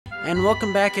And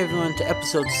welcome back everyone to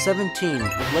episode 17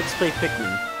 of Let's Play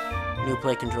Pikmin. New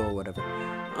play control, whatever.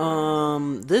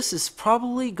 This is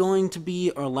probably going to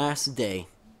be our last day.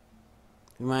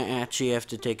 We might actually have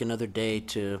to take another day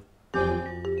to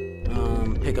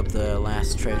pick up the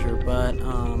last treasure, but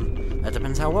that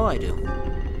depends how well I do.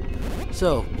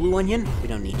 So, Blue Onion, we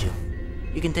don't need you.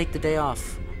 You can take the day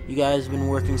off. You guys have been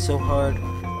working so hard,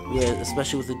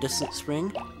 especially with the distant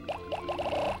spring.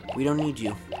 We don't need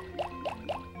you.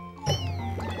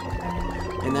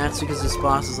 And that's because this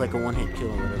boss is like a one-hit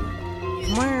kill or whatever.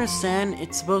 From what I understand,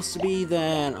 it's supposed to be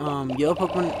that yellow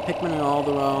Pikmin are all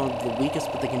around the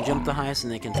weakest, but they can jump the highest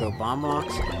and they can throw bomb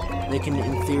rocks. They can,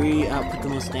 in theory, output the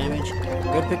most damage.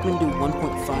 Red Pikmin do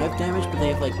 1.5 damage, but they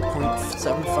have like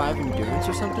 0.75 endurance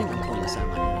or something. I'm pulling this out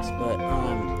of my ass, but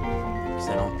because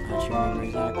I don't actually remember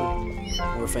exactly,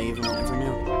 or if I even ever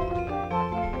knew.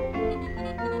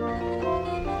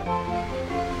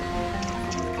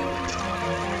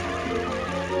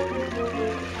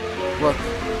 Look,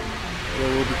 there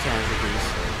will be casualties.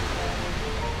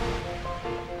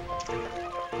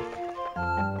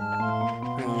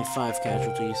 There are only 5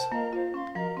 casualties.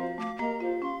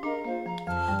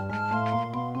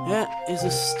 That is a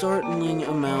startling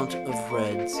amount of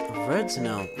reds. Of reds?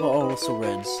 No. Well, also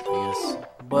reds, I guess.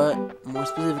 But, more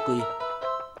specifically,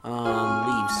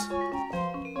 leaves.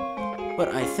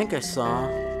 But I think I saw...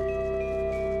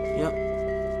 Yep.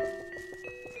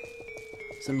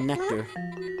 Some nectar.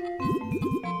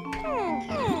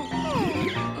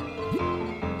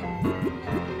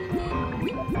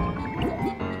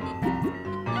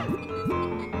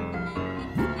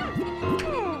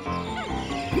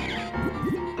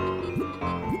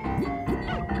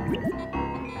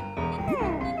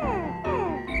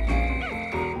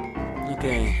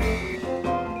 Okay.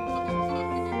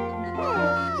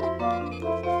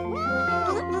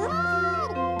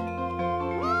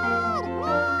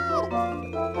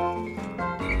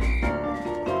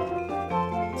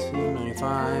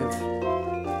 $2.95.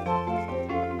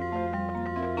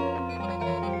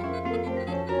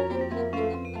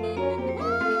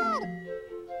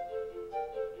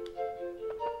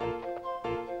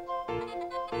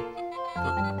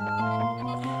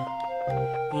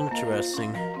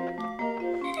 Interesting.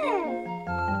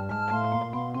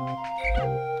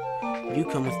 You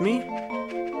come with me.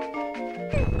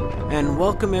 And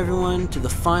welcome everyone to the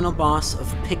final boss of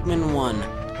Pikmin 1,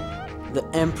 the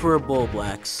Emperor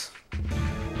Bulblax.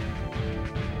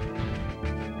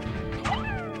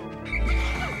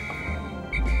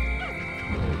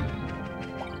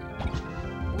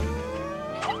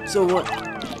 So what?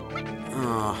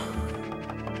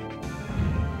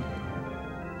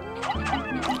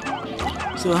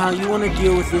 So how you want to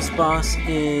deal with this boss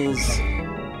is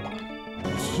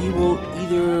he will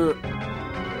either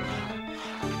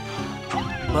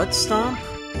butt stomp,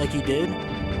 like he did,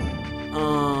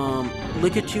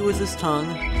 lick at you with his tongue,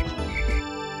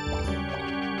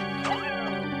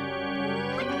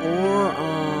 or,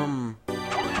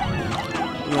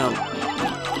 you know,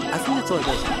 I think that's all it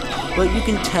does. But you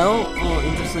can tell,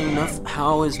 interestingly enough,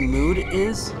 how his mood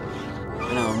is.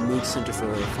 I know, mood center for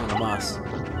a final boss.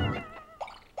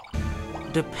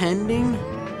 Depending...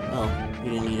 Oh, you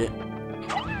didn't need it.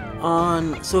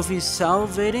 So if he's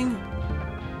salivating,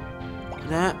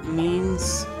 that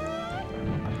means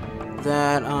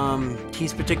that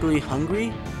he's particularly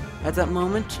hungry at that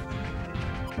moment.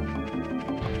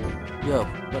 Yo,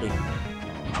 buddy.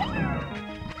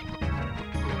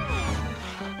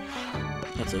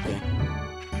 That's okay.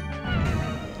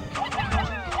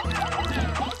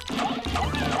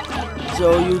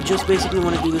 So you just basically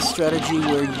want to do this strategy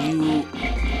where you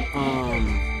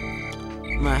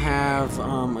might have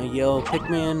a yellow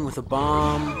Pikmin with a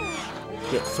bomb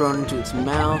get thrown into its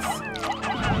mouth,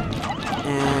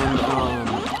 and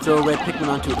throw a red Pikmin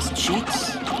onto its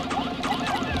cheeks.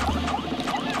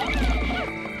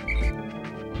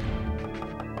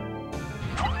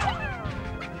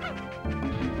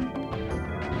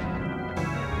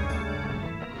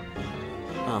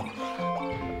 Oh,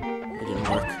 it didn't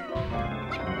work.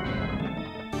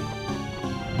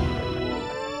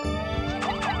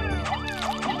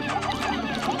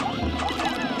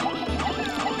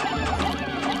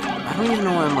 I don't even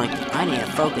know why I'm like, I need to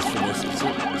focus for this.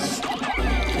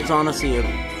 It's honestly a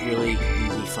really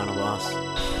easy final boss.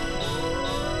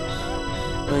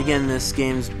 But again, this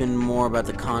game's been more about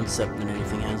the concept than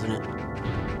anything, hasn't it?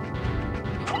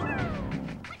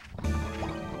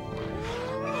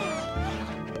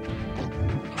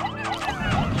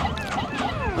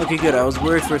 Okay, good. I was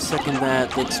worried for a second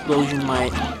that the explosion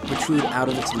might protrude out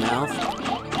of its mouth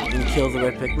and kill the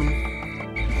red Pikmin.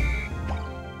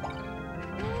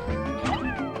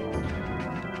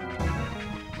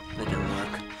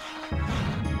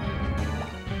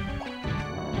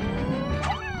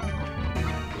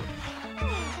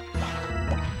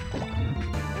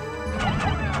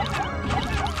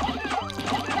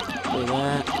 Throw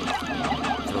that.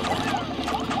 Throw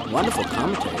that. Wonderful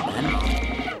commentary, man.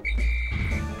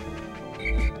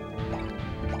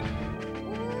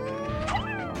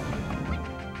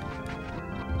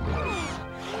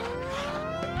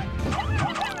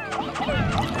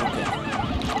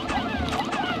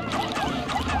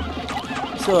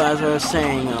 So as I was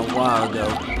saying a while ago,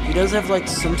 he does have like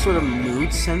some sort of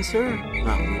mood sensor?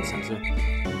 Not mood sensor.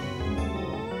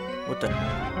 What the?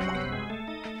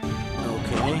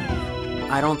 Okay.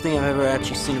 I don't think I've ever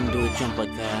actually seen him do a jump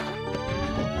like that.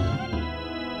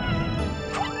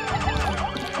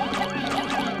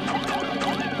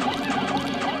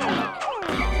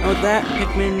 And with that,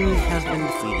 Pikmin has been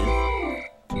defeated.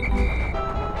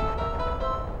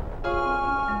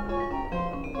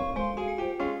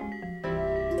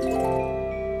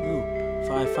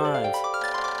 5.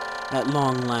 At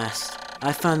long last,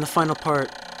 I found the final part,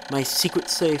 my secret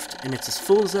safe, and it's as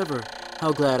full as ever.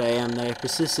 How glad I am that I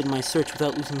persisted in my search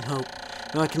without losing hope.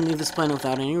 Now I can leave this planet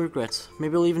without any regrets.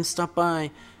 Maybe I'll even stop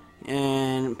by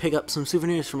and pick up some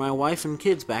souvenirs for my wife and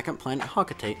kids back on planet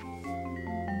Hockatate.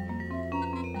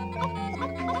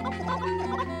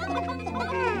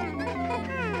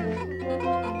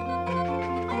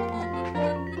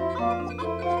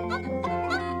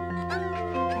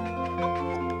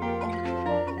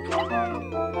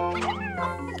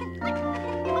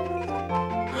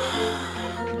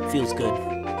 Feels good.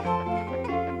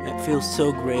 It feels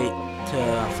so great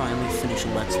to finally finish a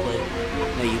Let's Play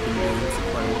that you've been doing for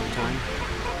quite a long time.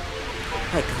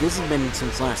 Heck, this has been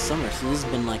since last summer, so this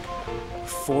has been like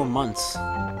 4 months.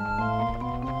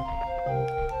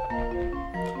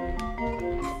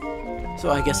 So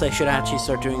I guess I should actually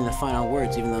start doing the final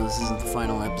words, even though this isn't the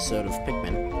final episode of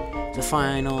Pikmin. It's the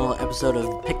final episode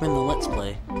of Pikmin the Let's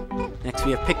Play. Next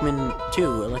we have Pikmin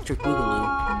 2, Electric Boogaloo,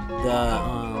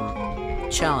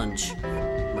 the challenge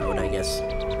mode, I guess.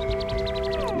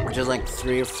 Which is like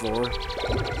 3 or 4.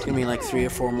 It's gonna be like 3 or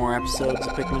 4 more episodes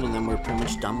of Pikmin, and then we're pretty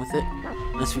much done with it.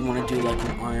 Unless we want to do like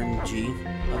an RNG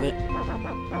of it.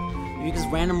 Because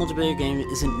random multiplayer game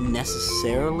isn't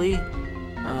necessarily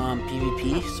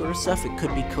PvP sort of stuff. It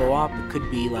could be co-op. It could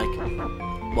be like,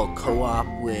 well, co-op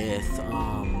with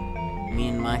me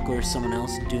and Michael or someone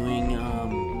else doing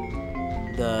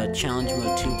the challenge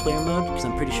mode 2-player mode, because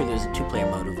I'm pretty sure there's a 2-player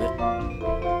mode of it.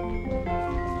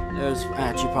 There's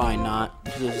actually probably not,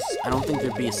 because I don't think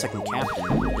there'd be a second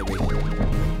captain, would there be?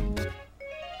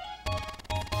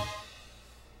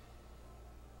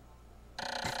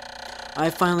 I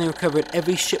finally recovered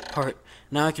every ship part.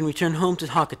 Now I can return home to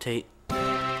Hockatate.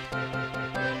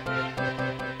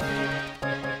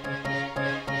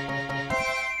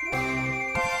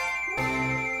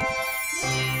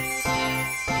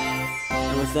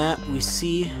 And with that, we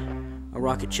see a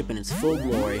rocket ship in its full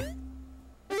glory.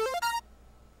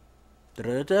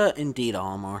 Da-da-da, indeed,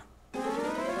 Almar.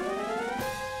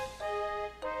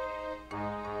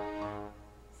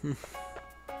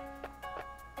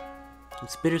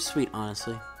 It's bittersweet,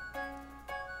 honestly.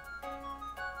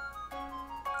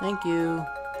 Thank you.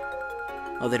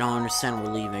 Oh, they don't understand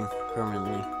we're leaving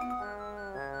permanently.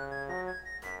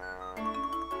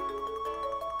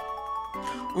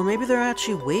 Or maybe they're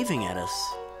actually waving at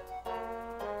us.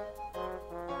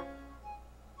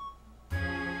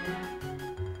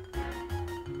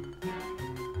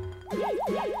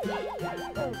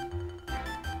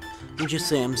 Let me just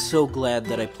say, I'm so glad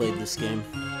that I played this game.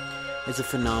 It's a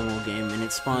phenomenal game, and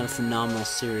it spawned a phenomenal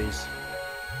series.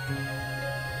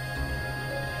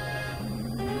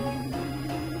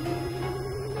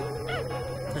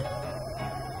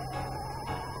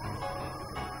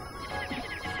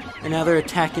 And now they're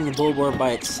attacking the Bulbor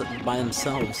by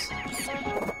themselves.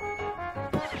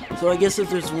 So I guess if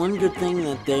there's one good thing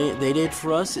that they did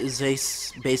for us, is they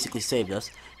basically saved us.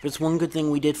 If there's one good thing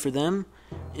we did for them,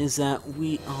 is that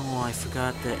we... Oh, I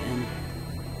forgot the end...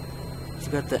 I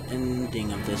forgot the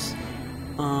ending of this.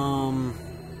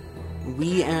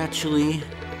 We actually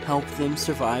helped them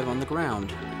survive on the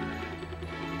ground.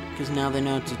 Because now they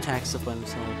know to attack stuff by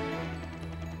themselves.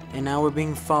 And now we're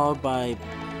being followed by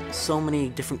so many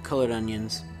different colored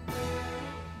onions.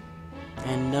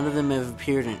 And none of them have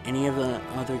appeared in any of the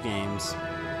other games.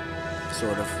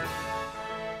 Sort of.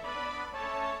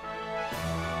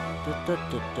 Da, da,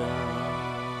 da, da.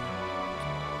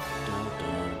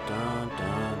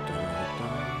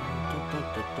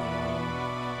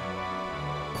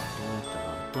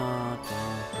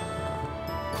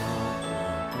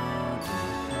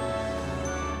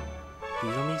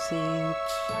 Please let me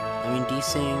synced. I mean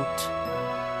desynced.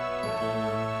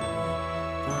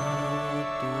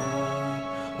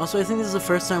 Also, I think this is the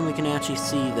first time we can actually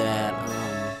see that,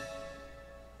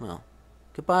 well,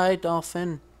 goodbye,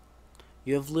 dolphin.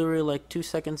 You have literally like 2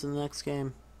 seconds in the next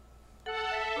game.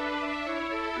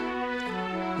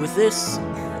 With this,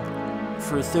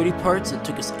 for 30 parts, it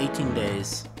took us 18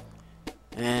 days.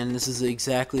 And this is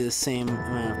exactly the same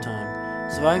amount of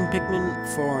time. Surviving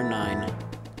Pikmin 409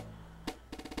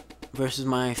 versus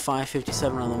my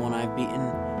 557 on the one I've beaten.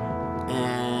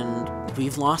 And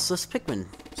we've lost this Pikmin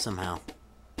somehow.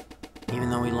 Even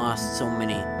though we lost so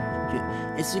many.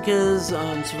 It's because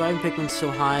Surviving Pikmin's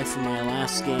so high for my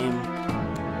last game.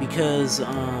 Because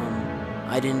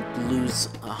I didn't lose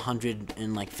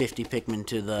 150 Pikmin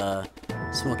to the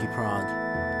Smoky Prog.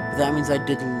 But that means I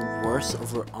did worse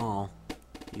overall,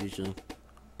 usually.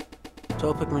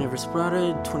 Total Pikmin ever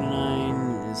sprouted,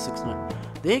 29, 69.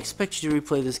 They expect you to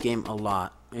replay this game a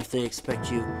lot, if they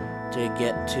expect you to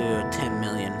get to 10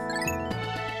 million.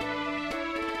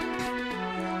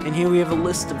 And here we have a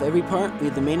list of every part. We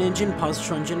have the main engine,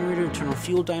 positron generator, internal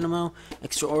fuel dynamo,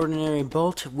 extraordinary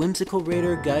bolt, whimsical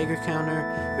radar, Geiger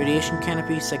counter, radiation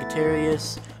canopy,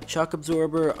 Sagittarius, shock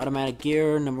absorber, automatic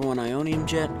gear, number 1 ionium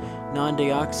jet,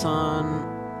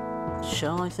 non-dioxon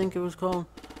shell, I think it was called,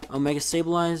 omega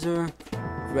stabilizer,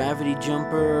 gravity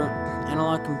jumper,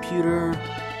 analog computer,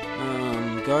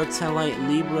 guard satellite,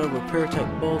 Libra, repair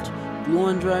type bolt,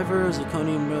 gluon driver,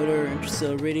 zirconium rotor,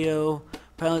 interstellar radio,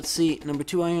 pilot seat, number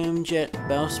 2 ionium jet,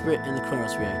 bowsprit, and the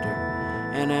Kronos reactor.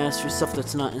 And as for stuff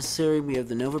that's not necessary, we have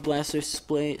the Nova Blaster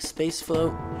space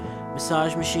float,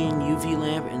 massage machine, UV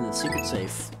lamp, and the secret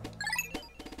safe.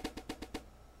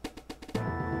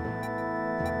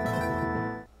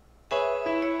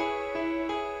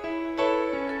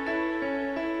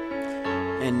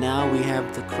 And now we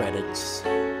have the credits.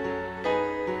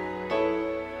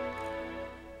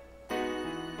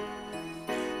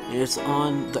 It's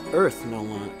on the Earth, no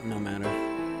matter.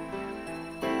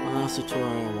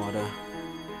 Satoru Iwata,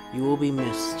 you will be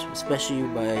missed, especially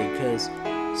because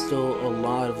still a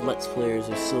lot of Let's Players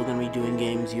are still going to be doing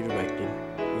games you directed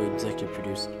or executive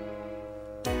produced.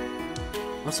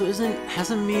 Also,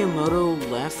 hasn't Miyamoto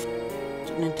left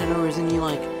Nintendo, or isn't he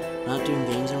like not doing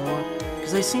games anymore?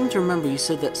 Because I seem to remember you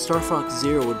said that Star Fox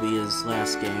Zero would be his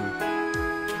last game.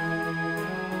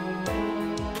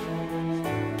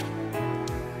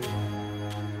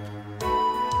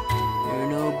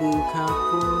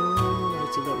 I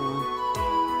said that wrong.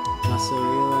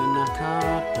 Masaru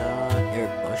Nakata,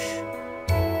 Eric Bush,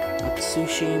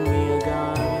 Atsushi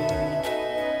Miyagai,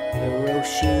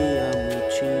 Hiroshi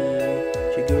Amuchi,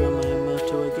 Shigeru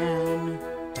Miyamoto again,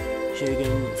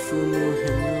 Shigen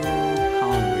Fumu-Himu,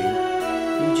 Colin Reed,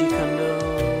 Yuji Kondo,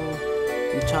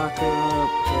 Yutaka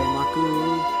Hiramaku,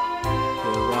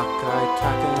 Hirakai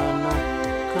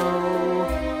Takanako,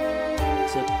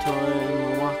 Satoru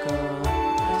Iwaka,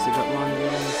 Sigat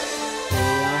London,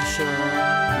 Oyasha,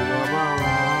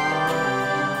 Iwabara,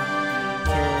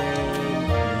 Kei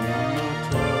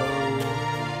Miyamoto,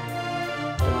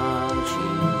 Dachi,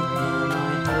 and I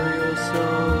Harioso,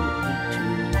 Itu.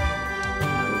 I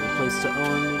replaced the O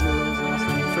and the U as last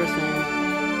name and first name.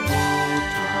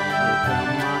 Mutai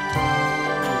Okamoto.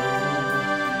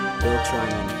 Bill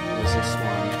Tryman was this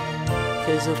one.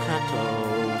 Keizo Kato,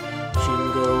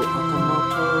 Shingo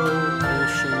Okamoto,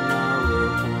 Yoshinaru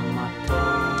Tamato.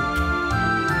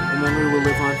 Memory will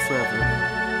live on forever,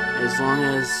 as long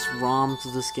as ROMs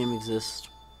of this game exist.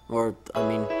 Or, I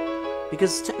mean,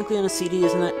 because technically on a CD,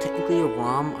 isn't that technically a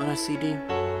ROM on a CD?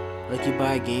 Like you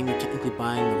buy a game, you're technically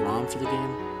buying the ROM for the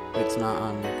game, but it's not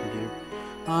on your computer.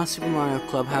 Super Mario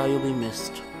Club, how you'll be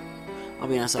missed. I'll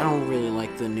be honest, I don't really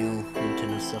like the new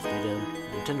Nintendo stuff they did.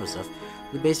 Nintendo stuff.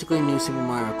 The basically new Super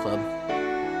Mario Club.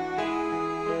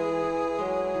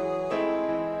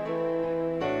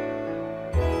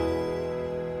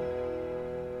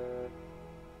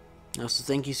 So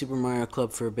thank you, Super Mario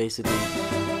Club, for basically...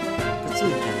 That's a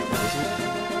Nintendo Club, isn't it?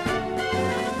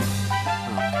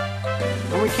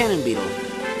 Oh. Armored Cannon Beetle.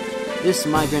 This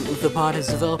migrant lithopod has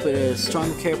developed a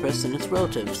strong carapace than its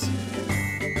relatives.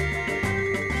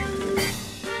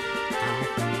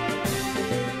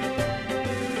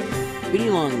 Beady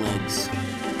long legs.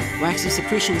 Waxy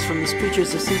secretions from this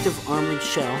creature's distinctive armored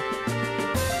shell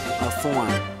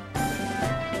form.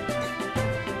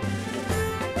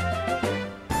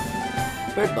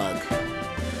 Birdbug.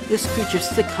 This creature's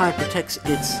thick hide protects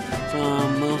its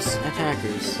from most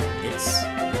attackers. It's... I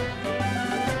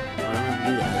don't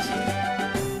know you guys.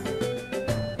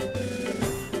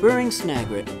 Burrowing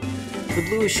Snagret. The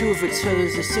bluish hue of its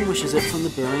feathers distinguishes it from the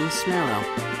burrowing sparrow.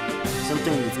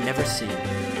 Something we've never seen.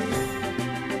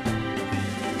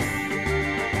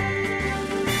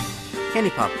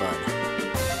 Candy Pop Bud.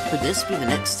 Could this be the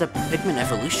next step in Pikmin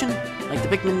evolution? Like the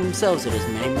Pikmin themselves, it has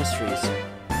many mysteries.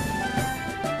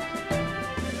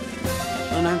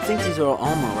 and I think these are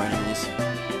all more enemies.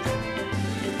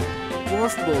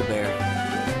 Dwarf bull bear.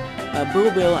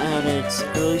 Bull bear at its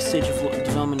early stage of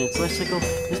development in its life cycle,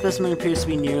 this specimen appears to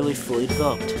be nearly fully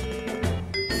developed.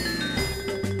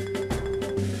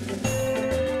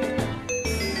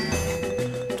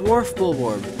 Dwarf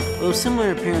bullborb. Although similar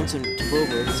in appearance to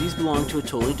bullborbs, these belong to a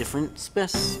totally different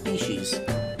species. In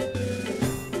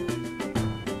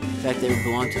fact, they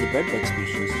belong to the breadbug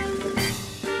species.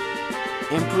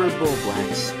 Emperor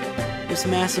bullblacks. This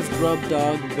massive grub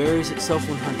dog buries itself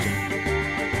when hunting.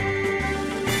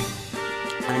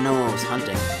 I know I was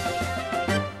hunting.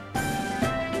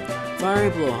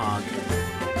 Fiery blowhog.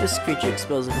 This creature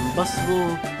expels a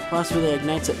combustible plasma that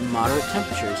ignites at moderate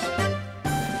temperatures.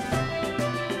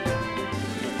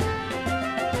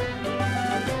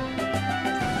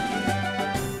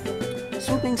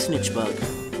 Swooping snitchbug.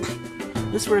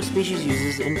 This rare species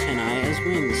uses antennae as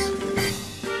wings.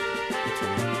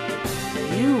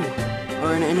 You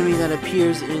are an enemy that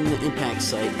appears in the impact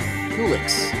site.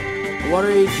 Gulix. A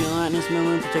watery gelatinous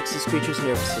membrane protects this creature's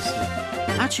nervous system.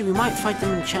 Actually, we might fight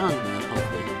them in challenge mode,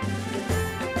 hopefully.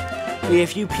 But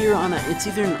if you appear on it's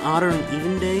either an odd or an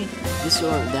even day, this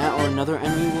or that or another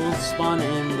enemy will spawn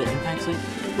in the impact site.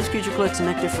 This creature collects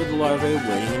nectar for the larvae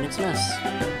waiting in its nest.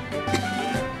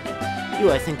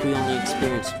 I think we only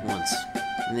experienced it once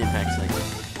in the impact site.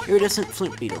 Iridescent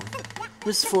flint beetle.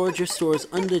 This forager stores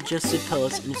undigested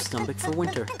pellets in its stomach for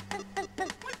winter.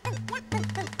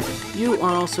 You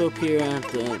are also appear at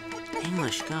the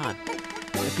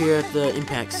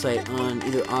impact site on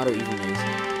either odd or even days.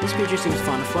 This creature seems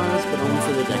fond of flowers, but only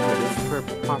for the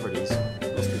decorative properties.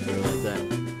 Most people are like that.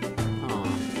 Aww.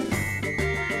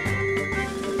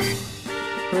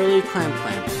 Pearly clam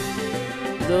clamp.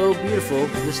 Though beautiful,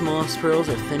 the smallest pearls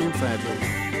are thin and fragile.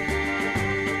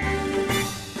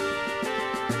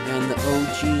 And the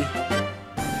OG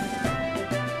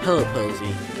pellet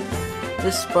posy.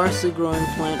 This sparsely growing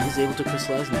plant is able to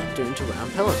crystallize nectar into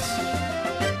round pellets.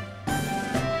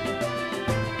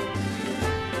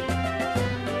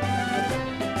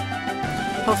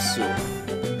 Puffstool.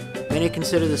 Many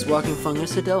consider this walking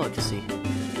fungus a delicacy. I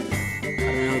don't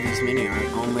know who these many are.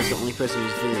 Almost the only person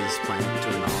who's visited this planet to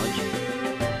her knowledge.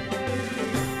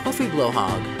 Puffy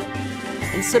blowhog.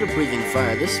 Instead of breathing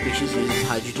fire, this species uses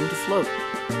hydrogen to float.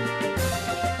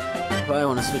 I probably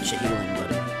want to switch to healing, but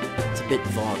it's a bit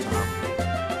volatile.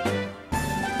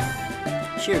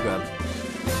 Sheargrub.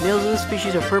 Males of this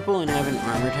species are purple and have an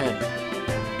armored head.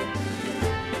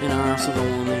 And are also the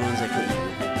only ones that could eat.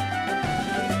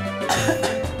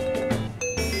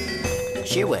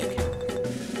 Shearwig.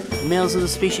 The males of the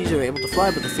species are able to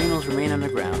fly, but the females remain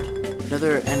underground.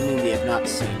 Another enemy we have not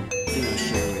seen. Female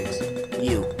shearwigs.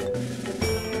 You.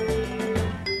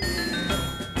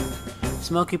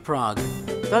 Smoky Prog.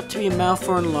 Thought to be a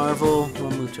malformed larval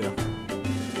Ramuta.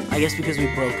 I guess because we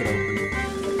broke it open. The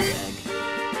egg.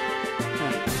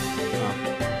 Huh.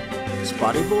 Oh.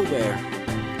 Spotted bull bear.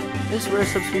 This rare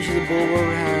subspecies of bull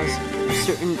bear has a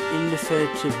certain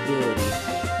indefatigability.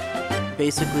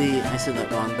 Basically, I said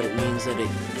that wrong, but it means that it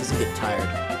doesn't get tired.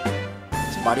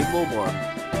 Spotted bull bear.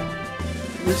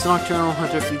 This nocturnal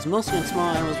hunter feeds mostly on small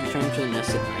animals returning to the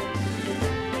nest at night.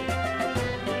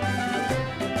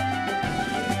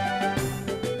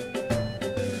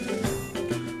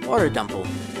 Water dumple.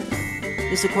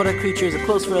 This aquatic creature is a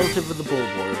close relative of the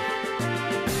bullboard.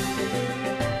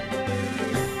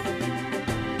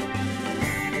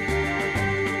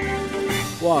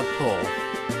 Wogpole.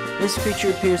 This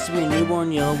creature appears to be a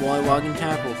newborn yellow wallywog in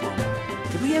tadpole form.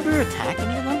 Did we ever attack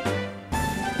any of them?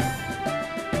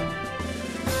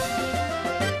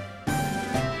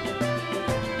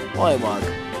 Wallywog.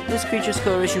 This creature's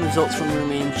coloration results from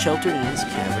remaining sheltered in its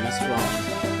cavernous dwelling,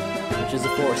 which is a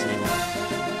forest animal.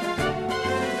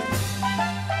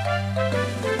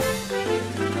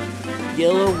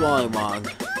 Yellow Wallywog.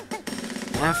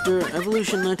 After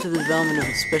evolution led to the development of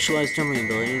its specialized jumping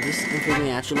ability, this amphibian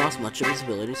actually lost much of its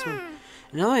ability to swim.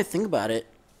 And now that I think about it,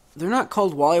 they're not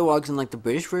called Wallywogs in like the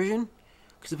British version,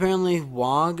 because apparently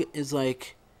wog is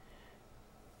like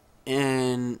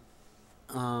an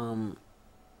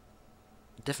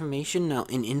defamation? No,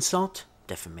 an insult?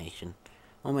 Defamation.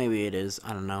 Well, maybe it is.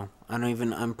 I don't know.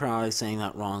 I'm probably saying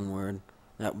that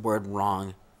word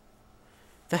wrong.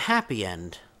 The happy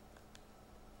end.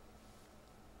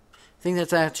 I think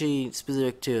that's actually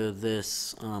specific to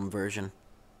this version.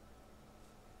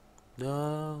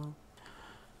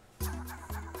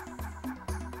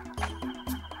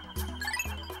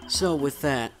 So with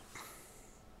that,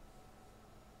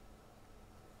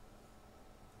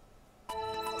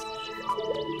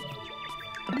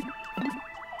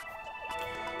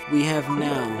 we have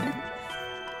now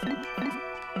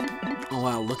Oh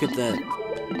wow, look at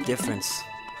that difference.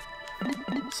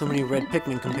 So many red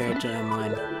Pikmin compared to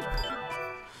mine.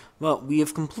 Well, we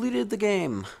have completed the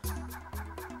game.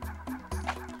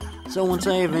 So once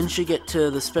I eventually get to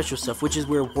the special stuff, which is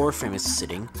where Warframe is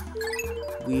sitting,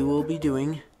 we will be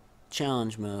doing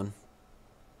challenge mode.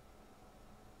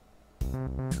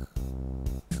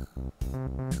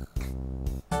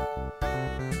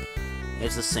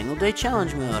 It's a single day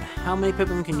challenge mode. How many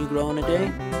Pikmin can you grow in a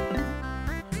day?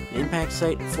 Impact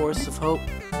Site, Forest of Hope,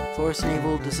 Forest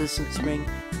Naval, Desistant Spring,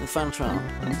 and Final Trial.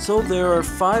 So there are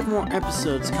 5 more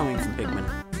episodes coming from Pikmin.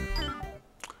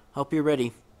 Hope you're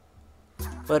ready.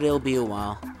 But it'll be a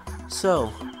while.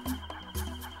 So,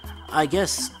 I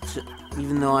guess,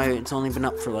 even though it's only been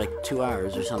up for like 2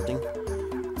 hours or something,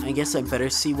 I guess I better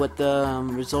see what the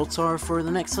results are for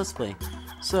the next Let's Play.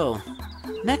 So,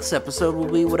 next episode will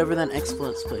be whatever that next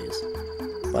Let's Play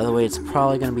is. By the way, it's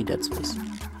probably going to be Dead Space.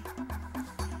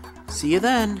 See you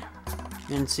then!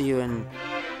 And see you in...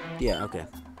 yeah, okay.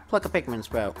 Pluck a Pikmin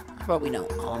sprout. How about we know,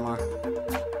 Olimar?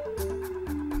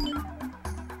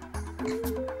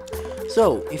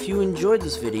 So, if you enjoyed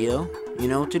this video, you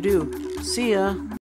know what to do. See ya!